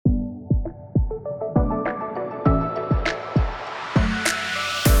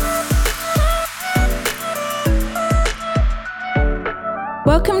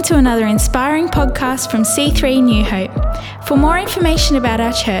Welcome to another inspiring podcast from C3 New Hope. For more information about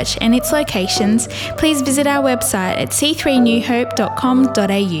our church and its locations, please visit our website at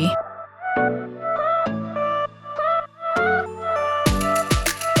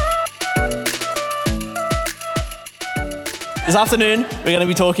This afternoon, we're going to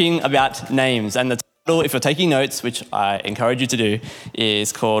be talking about names, and the title, if you're taking notes, which I encourage you to do,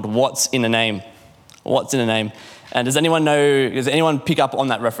 is called What's in a Name? What's in a Name? And does anyone pick up on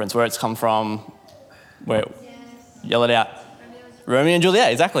that reference, where it's come from? Where? Yell it out. Romeo and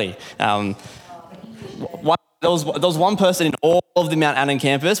Juliet, exactly. There was one person in all of the Mount Annan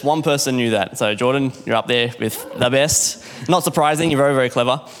campus, one person knew that. So Jordan, you're up there with the best. Not surprising, you're very, very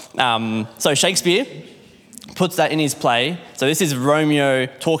clever. So Shakespeare puts that in his play. So this is Romeo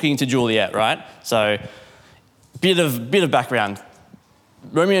talking to Juliet, right? So bit of background.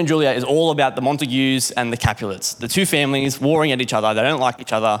 Romeo and Juliet is all about the Montagues and the Capulets, the two families warring at each other. They don't like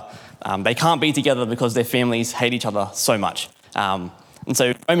each other. They can't be together because their families hate each other so much. And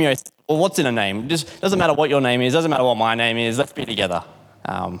so Romeo says, well, what's in a name? Just doesn't matter what your name is, doesn't matter what my name is, let's be together.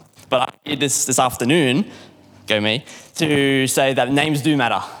 But I did this afternoon, go me, to say that names do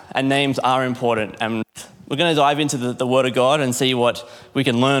matter and names are important. And we're going to dive into the Word of God and see what we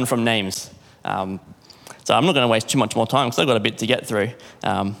can learn from names. So I'm not going to waste too much more time because I've got a bit to get through.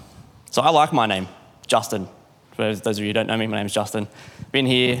 So I like my name, Justin. For those of you who don't know me, my name's Justin. Been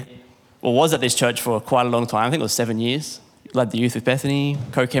here, was at this church for quite a long time. I think it was 7 years. Led the youth with Bethany,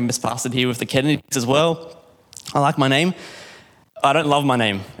 co-campus pastored here with the Kennedys as well. I like my name. I don't love my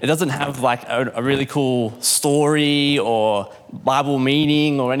name. It doesn't have like a really cool story or Bible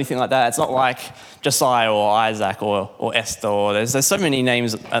meaning or anything like that. It's not like Josiah or Isaac or Esther. There's so many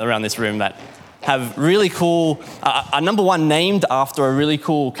names around this room that have really cool, number one, named after a really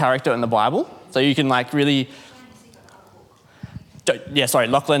cool character in the Bible. So you can like really,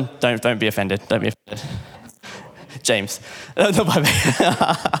 Lachlan, don't be offended. Don't be offended. James.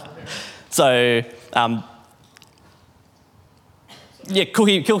 So,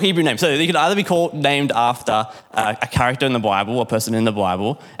 cool Hebrew name. So you could either be named after a character in the Bible, a person in the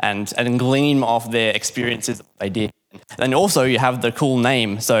Bible, and glean off their experiences that they did. And also you have the cool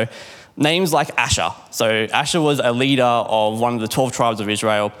name. So names like Asher. So Asher was a leader of one of the 12 tribes of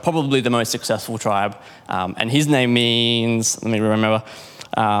Israel, probably the most successful tribe. And his name means, let me remember,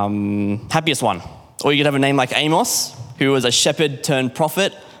 happiest one. Or you could have a name like Amos, who was a shepherd turned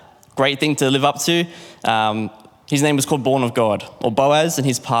prophet. Great thing to live up to. His name was called Born of God. Or Boaz, and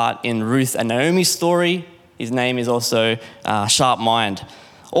his part in Ruth and Naomi's story. His name is also Sharp Mind.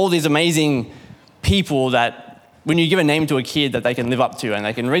 All these amazing people that when you give a name to a kid that they can live up to and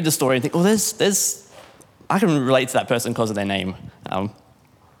they can read the story and think, oh, I can relate to that person because of their name. So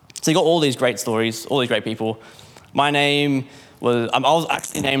you got all these great stories, all these great people. My name I was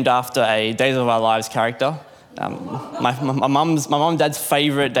actually named after a Days of Our Lives character. My mum and dad's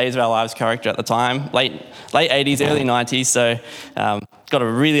favourite Days of Our Lives character at the time, late 80s, early 90s, so got a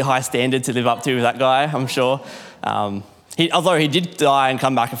really high standard to live up to with that guy, I'm sure. Although he did die and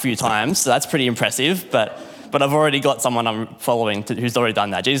come back a few times, so that's pretty impressive, but I've already got someone I'm following who's already done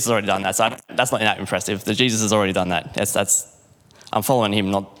that. Jesus has already done that, so that's not that impressive. Jesus has already done that. I'm following him,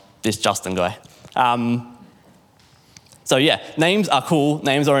 not this Justin guy. So yeah, names are cool,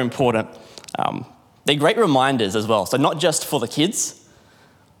 names are important. They're great reminders as well. So not just for the kids,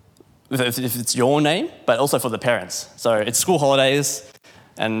 if it's your name, but also for the parents. So it's school holidays,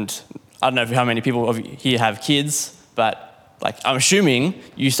 and I don't know how many people here have kids, but like I'm assuming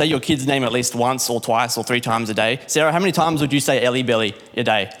you say your kid's name at least once or twice or 3 times a day. Sarah, how many times would you say Ellie Belly a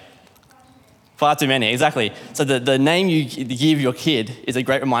day? Far too many, exactly. So the name you give your kid is a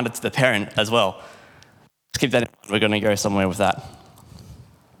great reminder to the parent as well. Let's keep that in mind. We're going to go somewhere with that.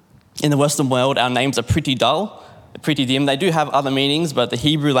 In the Western world, our names are pretty dull, pretty dim. They do have other meanings, but the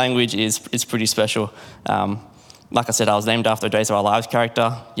Hebrew language is pretty special. Like I said, I was named after a Days of Our Lives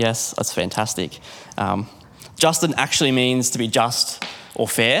character. Yes, that's fantastic. Justin actually means to be just or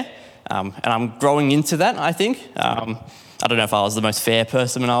fair, and I'm growing into that, I think. I don't know if I was the most fair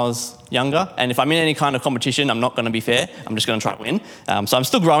person when I was younger, and if I'm in any kind of competition, I'm not going to be fair. I'm just going to try to win. So I'm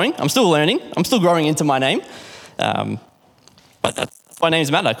still growing. I'm still learning. I'm still growing into my name. But that's why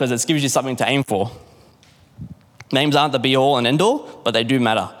names matter, because it gives you something to aim for. Names aren't the be-all and end-all, but they do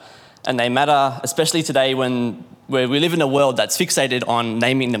matter. And they matter especially today where we live in a world that's fixated on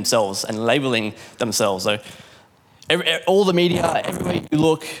naming themselves and labeling themselves. So all the media, everywhere you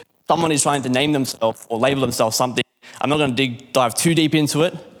look, someone is trying to name themselves or label themselves something. I'm not going to dive too deep into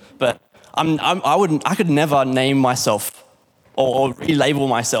it, but I could never name myself or relabel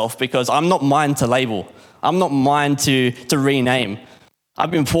myself because I'm not mine to label. I'm not mine to rename.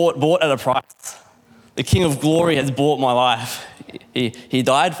 I've been bought at a price. The King of Glory has bought my life. He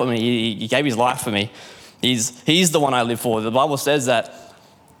died for me. He gave his life for me. He's the one I live for. The Bible says that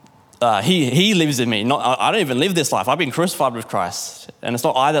he lives in me. I don't even live this life. I've been crucified with Christ. And it's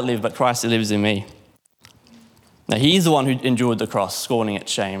not I that live, but Christ who lives in me. Now, he's the one who endured the cross, scorning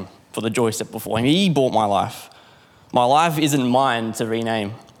its shame for the joy set before him. He bought my life. My life isn't mine to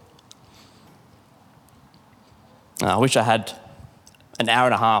rename. I wish I had an hour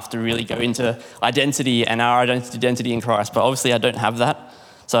and a half to really go into identity and our identity in Christ, but obviously I don't have that.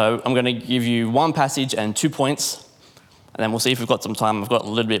 So I'm going to give you one passage and 2 points, and then we'll see if we've got some time. I've got a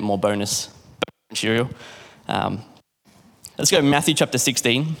little bit more bonus material. Let's go Matthew chapter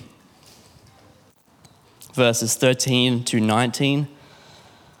 16, verses 13 to 19.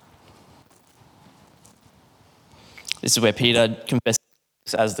 This is where Peter confesses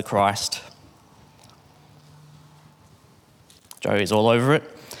as the Christ. Joey's all over it.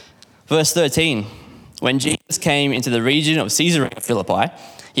 Verse 13, when Jesus came into the region of Caesarea Philippi,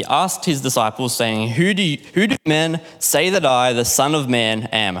 he asked his disciples, saying, Who do men say that I, the Son of Man,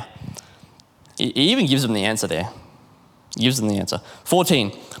 am? He even gives them the answer there. He gives them the answer.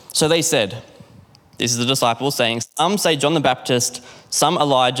 14, so they said, this is the disciples saying, some say John the Baptist, some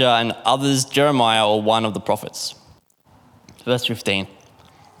Elijah, and others Jeremiah or one of the prophets. Verse 15,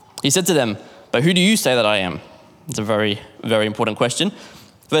 he said to them, but who do you say that I am? It's a very, very important question.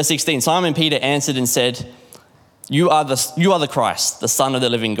 Verse 16, Simon Peter answered and said, you are the Christ, the Son of the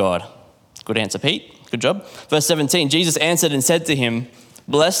living God. Good answer, Pete. Good job. Verse 17, Jesus answered and said to him,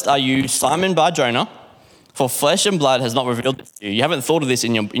 blessed are you, Simon Bar-Jonah, for flesh and blood has not revealed this to you. You haven't thought of this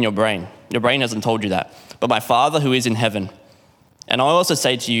in your brain. Your brain hasn't told you that. But my Father who is in heaven. And I also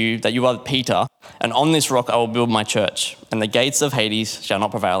say to you that you are Peter, and on this rock I will build my church, and the gates of Hades shall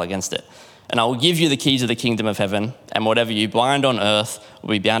not prevail against it. And I will give you the keys of the kingdom of heaven, and whatever you bind on earth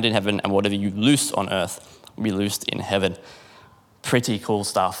will be bound in heaven, and whatever you loose on earth will be loosed in heaven. Pretty cool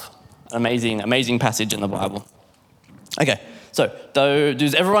stuff. Amazing passage in the Bible. Okay, so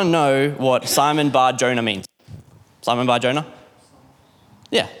does everyone know what Simon Bar-Jonah means? Simon Bar-Jonah?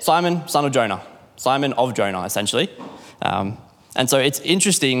 Yeah, Simon, son of Jonah. Simon of Jonah, essentially. And so it's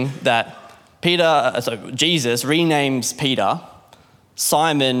interesting that Jesus renames Peter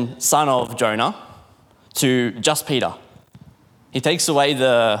Simon, son of Jonah, to just Peter. He takes away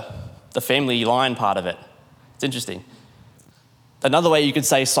the family line part of it. It's interesting. Another way you could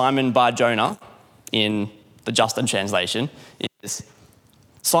say Simon Bar-Jonah in the Justin translation is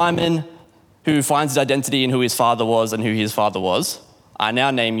Simon, who finds his identity in who his father was and who his father was, I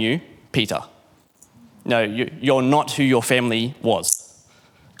now name you Peter. No, you're not who your family was.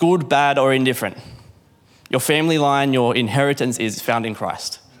 Good, bad, or indifferent. Your family line, your inheritance is found in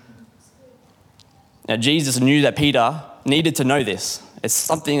Christ. Now, Jesus knew that Peter needed to know this. It's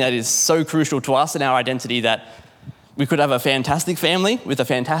something that is so crucial to us in our identity that we could have a fantastic family with a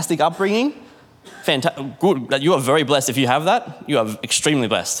fantastic upbringing. Good, you are very blessed if you have that. You are extremely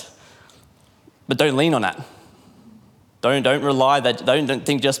blessed. But don't lean on that. Don't rely that. Don't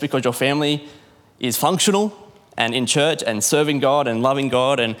think just because your family is functional and in church and serving God and loving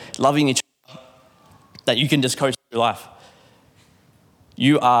each other, that you can just coast through life.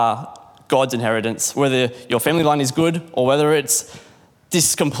 You are God's inheritance, whether your family line is good or whether it's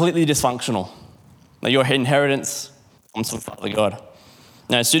completely dysfunctional. Now, your inheritance comes from Father God.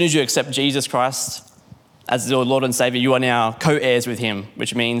 Now, as soon as you accept Jesus Christ as your Lord and Savior, you are now co-heirs with him,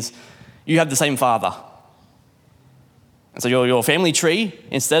 which means you have the same Father. And so your family tree,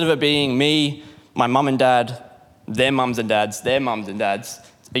 instead of it being me, my mum and dad, their mums and dads, their mums and dads,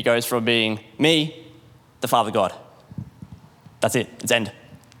 it goes from being me, the Father God. That's it. It's end.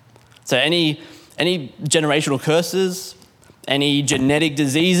 So any generational curses, any genetic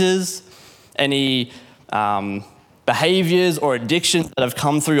diseases, any behaviors or addictions that have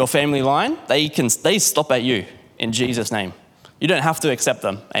come through your family line, they stop at you in Jesus' name. You don't have to accept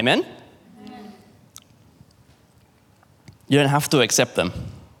them. Amen? Amen. You don't have to accept them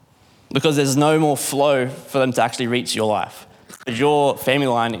because there's no more flow for them to actually reach your life. Because your family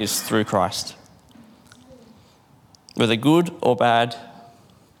line is through Christ. Whether good or bad,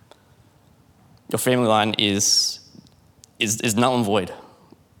 your family line is null and void.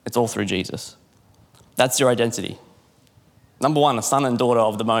 It's all through Jesus. That's your identity. Number one, a son and daughter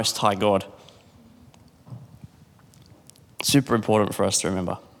of the Most High God. Super important for us to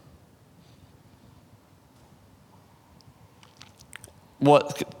remember.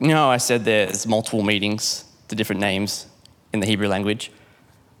 I said there's multiple meanings to different names in the Hebrew language.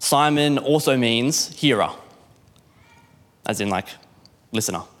 Simon also means hearer, as in like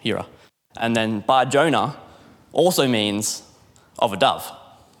listener, hearer. And then Bar-Jonah also means of a dove.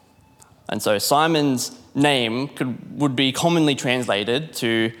 And so Simon's name would be commonly translated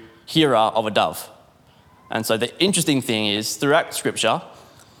to hearer of a dove. And so the interesting thing is, throughout Scripture,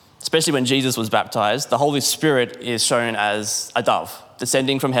 especially when Jesus was baptized, the Holy Spirit is shown as a dove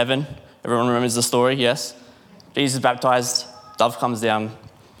descending from heaven. Everyone remembers the story, yes? Jesus is baptized, dove comes down.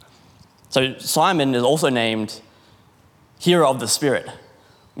 So Simon is also named hearer of the Spirit,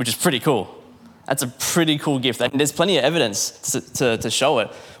 which is pretty cool. That's a pretty cool gift. And there's plenty of evidence to show it.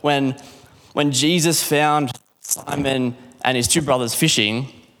 When Jesus found Simon and his two brothers fishing,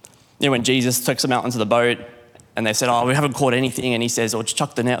 when Jesus takes them out into the boat and they said, oh, we haven't caught anything. And he says, oh, just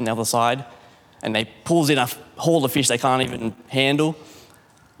chuck the net on the other side. And they pulls in a haul of fish they can't even handle.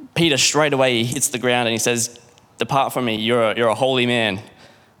 Peter straight away hits the ground and he says, depart from me, you're a holy man.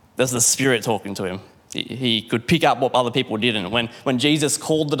 That's the Spirit talking to him. He could pick up what other people didn't. When Jesus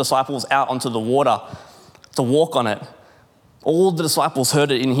called the disciples out onto the water to walk on it, all the disciples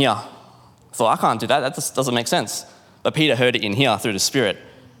heard it in here. So I can't do that. That just doesn't make sense. But Peter heard it in here through the Spirit.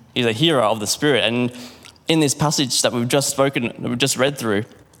 He's a hearer of the Spirit. And in this passage that we've just read through,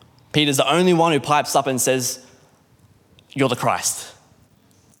 Peter's the only one who pipes up and says, you're the Christ.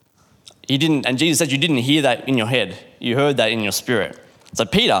 He didn't, and Jesus said you didn't hear that in your head. You heard that in your spirit. So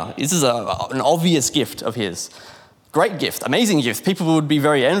Peter, this is an obvious gift of his. Great gift, amazing gift. People would be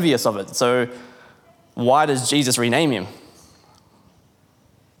very envious of it. So why does Jesus rename him?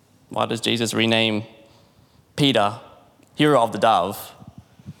 Why does Jesus rename Peter, hearer of the dove,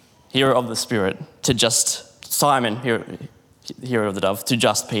 hearer of the Spirit, to just Simon, hearer of the dove, to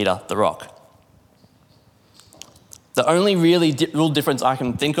just Peter, the rock? The only really real difference I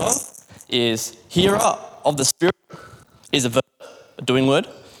can think of is hearer of the Spirit is a verb, a doing word,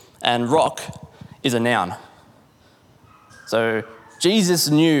 and rock is a noun. So Jesus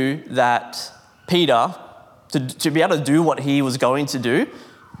knew that Peter, to be able to do what he was going to do,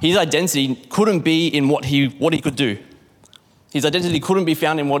 his identity couldn't be in what he could do. His identity couldn't be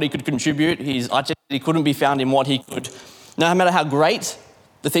found in what he could contribute. His identity couldn't be found in what he could. No matter how great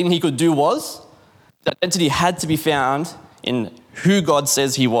the thing he could do was, the identity had to be found in who God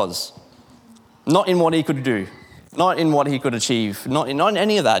says he was. Not in what he could do, not in what he could achieve, not in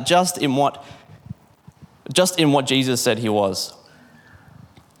any of that, just in what Jesus said he was.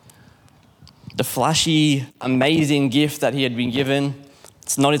 The flashy, amazing gift that he had been given,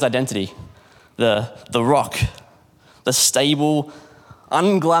 it's not his identity. The rock, the stable,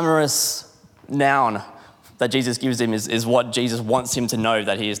 unglamorous noun that Jesus gives him is what Jesus wants him to know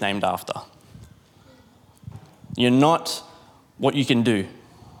that he is named after. You're not what you can do,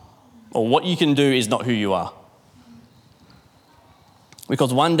 or what you can do is not who you are.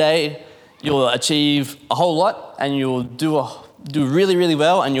 Because one day you'll achieve a whole lot and you'll do really, really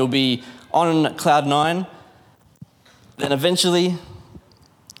well and you'll be on cloud 9. Then eventually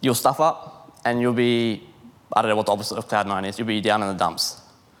you'll stuff up and you'll be, I don't know what the opposite of cloud 9 is, you'll be down in the dumps.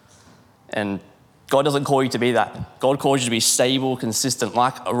 And God doesn't call you to be that. God calls you to be stable, consistent,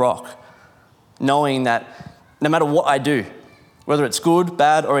 like a rock, knowing that no matter what I do, whether it's good,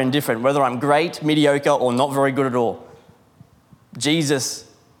 bad, or indifferent, whether I'm great, mediocre, or not very good at all,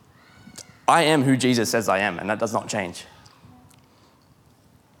 I am who Jesus says I am, and that does not change.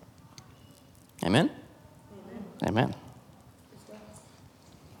 Amen? Amen.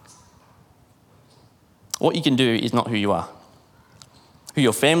 What you can do is not who you are. Who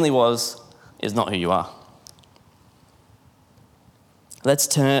your family was is not who you are. Let's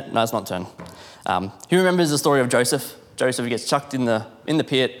turn. Who remembers the story of Joseph? Joseph gets chucked in the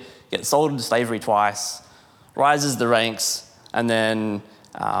pit, gets sold into slavery twice, rises the ranks, and then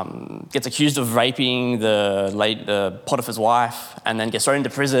gets accused of raping the Potiphar's wife, and then gets thrown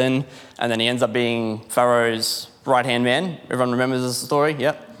into prison, and then he ends up being Pharaoh's right-hand man. Everyone remembers this story?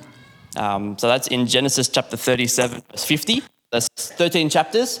 Yep. So that's in Genesis chapter 37, verse 50. That's 13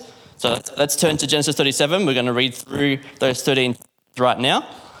 chapters. So let's turn to Genesis 37. We're going to read through those 13 right now.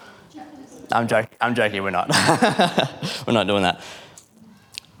 I'm joking. We're not. We're not doing that.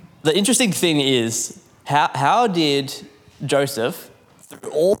 The interesting thing is, how did Joseph,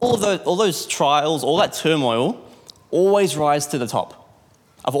 through all those trials, all that turmoil, always rise to the top?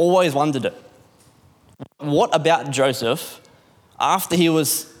 I've always wondered it. What about Joseph, after he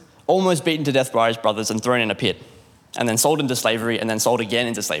was almost beaten to death by his brothers and thrown in a pit, and then sold into slavery, and then sold again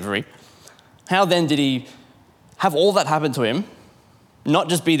into slavery, how then did he have all that happen to him, not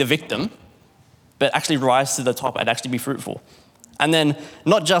just be the victim, but actually rise to the top and actually be fruitful? And then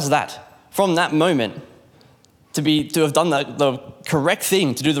not just that, from that moment, to have done the correct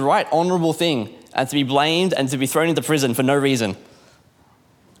thing, to do the right, honourable thing, and to be blamed and to be thrown into prison for no reason.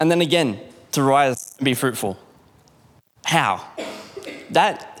 And then again, to rise and be fruitful. How?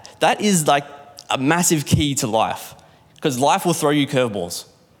 that is like a massive key to life, because life will throw you curveballs.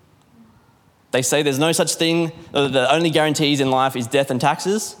 They say there's no such thing, the only guarantees in life is death and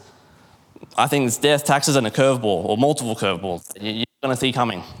taxes. I think it's death, taxes, and a curveball, or multiple curveballs that you're going to see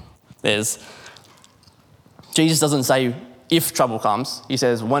coming. Jesus doesn't say if trouble comes, he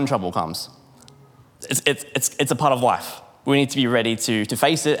says when trouble comes. It's a part of life. We need to be ready to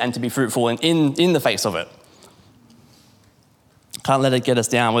face it and to be fruitful in the face of it. Can't let it get us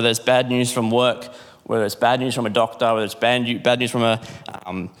down, whether it's bad news from work, whether it's bad news from a doctor, whether it's bad news from a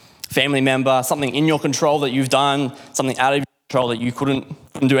family member, something in your control that you've done, something out of your control that you couldn't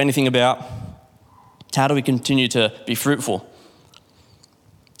do anything about. How do we continue to be fruitful?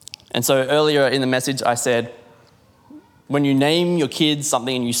 And so earlier in the message, I said, when you name your kids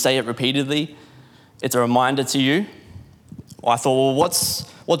something and you say it repeatedly, it's a reminder to you. I thought, well,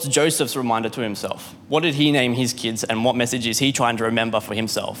 what's Joseph's reminder to himself? What did he name his kids, and what message is he trying to remember for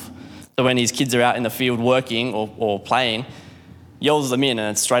himself? So when his kids are out in the field working or playing, yells them in,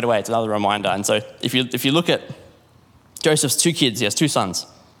 and straight away it's another reminder. And so if you look at Joseph's two kids, he has two sons.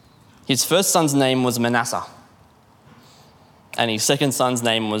 His first son's name was Manasseh, and his second son's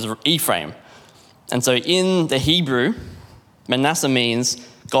name was Ephraim. And so in the Hebrew, Manasseh means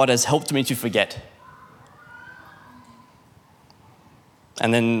God has helped me to forget.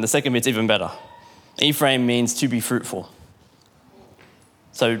 And then the second bit's even better. Ephraim means to be fruitful.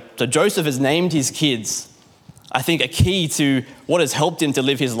 So Joseph has named his kids, I think, a key to what has helped him to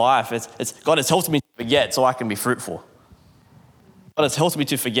live his life. It's God has helped me to forget so I can be fruitful. God has helped me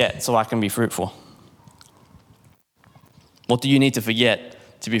to forget so I can be fruitful. What do you need to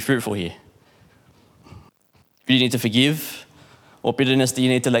forget to be fruitful here? Do you need to forgive? What bitterness do you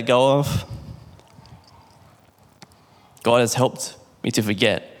need to let go of? God has helped me to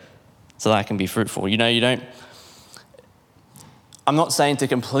forget so that I can be fruitful. I'm not saying to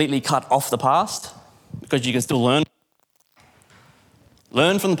completely cut off the past, because you can still learn.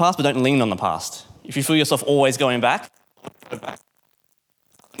 Learn from the past, but don't lean on the past. If you feel yourself always going back, go back.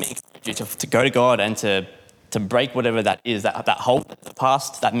 Let me encourage you to go to God and to break whatever that is, that hold that the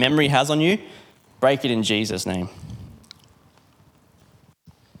past, that memory has on you. Break it in Jesus' name.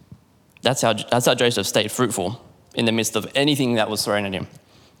 That's how Joseph stayed fruitful in the midst of anything that was thrown at him.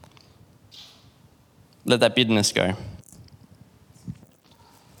 Let that bitterness go.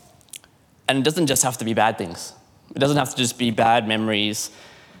 And it doesn't just have to be bad things. It doesn't have to just be bad memories.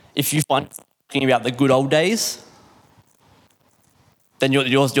 If you find thinking about the good old days, then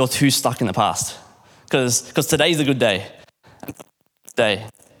you're too stuck in the past. Because today's a good day.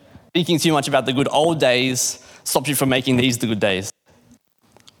 Thinking too much about the good old days stops you from making these the good days.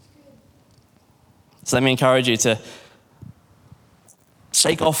 So let me encourage you to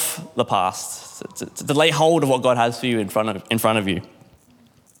shake off the past, to lay hold of what God has for you in front of you.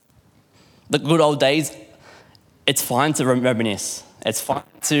 The good old days, it's fine to reminisce. It's fine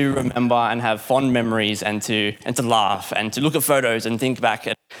to remember and have fond memories and to laugh and to look at photos and think back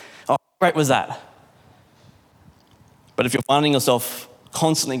at, oh, how great was that? But if you're finding yourself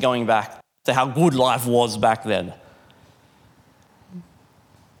constantly going back to how good life was back then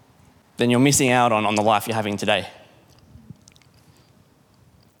you're missing out on the life you're having today.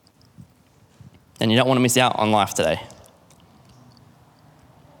 And you don't want to miss out on life today.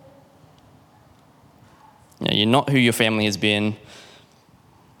 You're not who your family has been.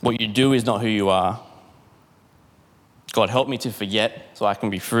 What you do is not who you are. God, help me to forget so I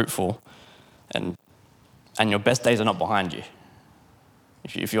can be fruitful. And your best days are not behind you.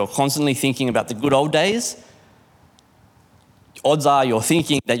 If you're constantly thinking about the good old days, odds are you're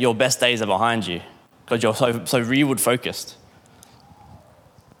thinking that your best days are behind you because you're so rearward focused.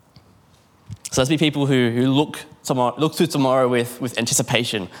 So let's be people who look to tomorrow with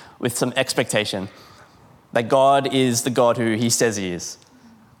anticipation, with some expectation that God is the God who he says he is.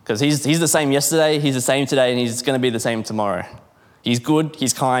 Because he's the same yesterday, he's the same today, and he's going to be the same tomorrow. He's good,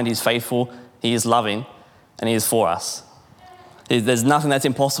 he's kind, he's faithful, he is loving, and he is for us. There's nothing that's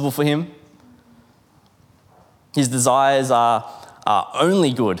impossible for him. His desires are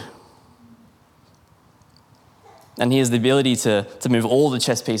only good. And he has the ability to move all the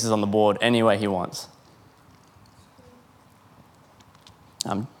chess pieces on the board any way he wants.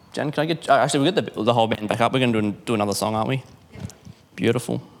 Jen, can I get... Actually, we'll get the whole band back up. We're going to do another song, aren't we?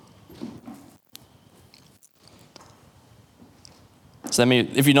 Beautiful. So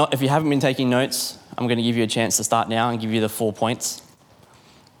if you haven't been taking notes, I'm going to give you a chance to start now and give you the 4 points.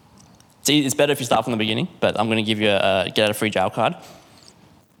 See, it's better if you start from the beginning, but I'm going to give you get out a free jail card.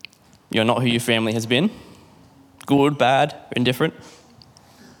 You're not who your family has been. Good, bad, indifferent.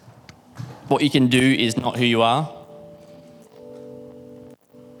 What you can do is not who you are.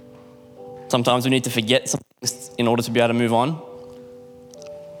 Sometimes we need to forget some things in order to be able to move on.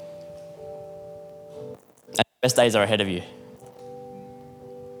 And the best days are ahead of you.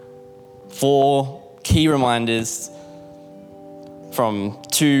 4 key reminders from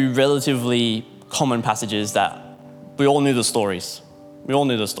 2 relatively common passages that we all knew the stories.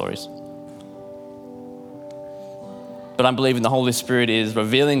 But I'm believing the Holy Spirit is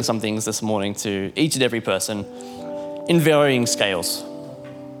revealing some things this morning to each and every person in varying scales.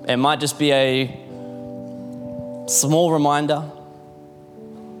 It might just be a small reminder.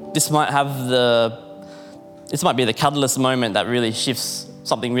 This might be the catalyst moment that really shifts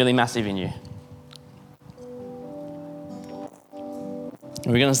something really massive in you.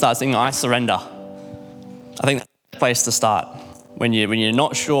 We're going to start singing I Surrender. I think that's the place to start. When you're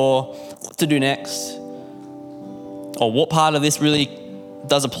not sure what to do next, or what part of this really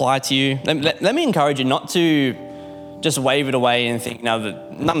does apply to you, let me encourage you not to just wave it away and think, no,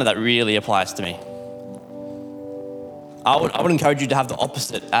 none of that really applies to me. I would encourage you to have the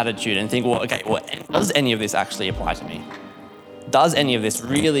opposite attitude and think, does any of this actually apply to me? Does any of this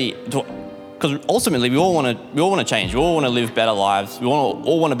really? Because ultimately, we all want to change. We all want to live better lives. We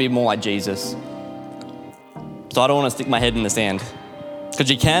all want to be more like Jesus. So I don't want to stick my head in the sand, because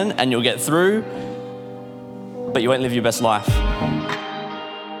you can and you'll get through, but you won't live your best life.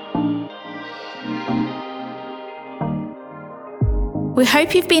 We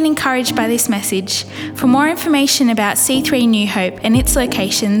hope you've been encouraged by this message. For more information about C3 New Hope and its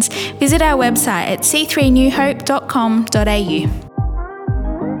locations, visit our website at c3newhope.com.au.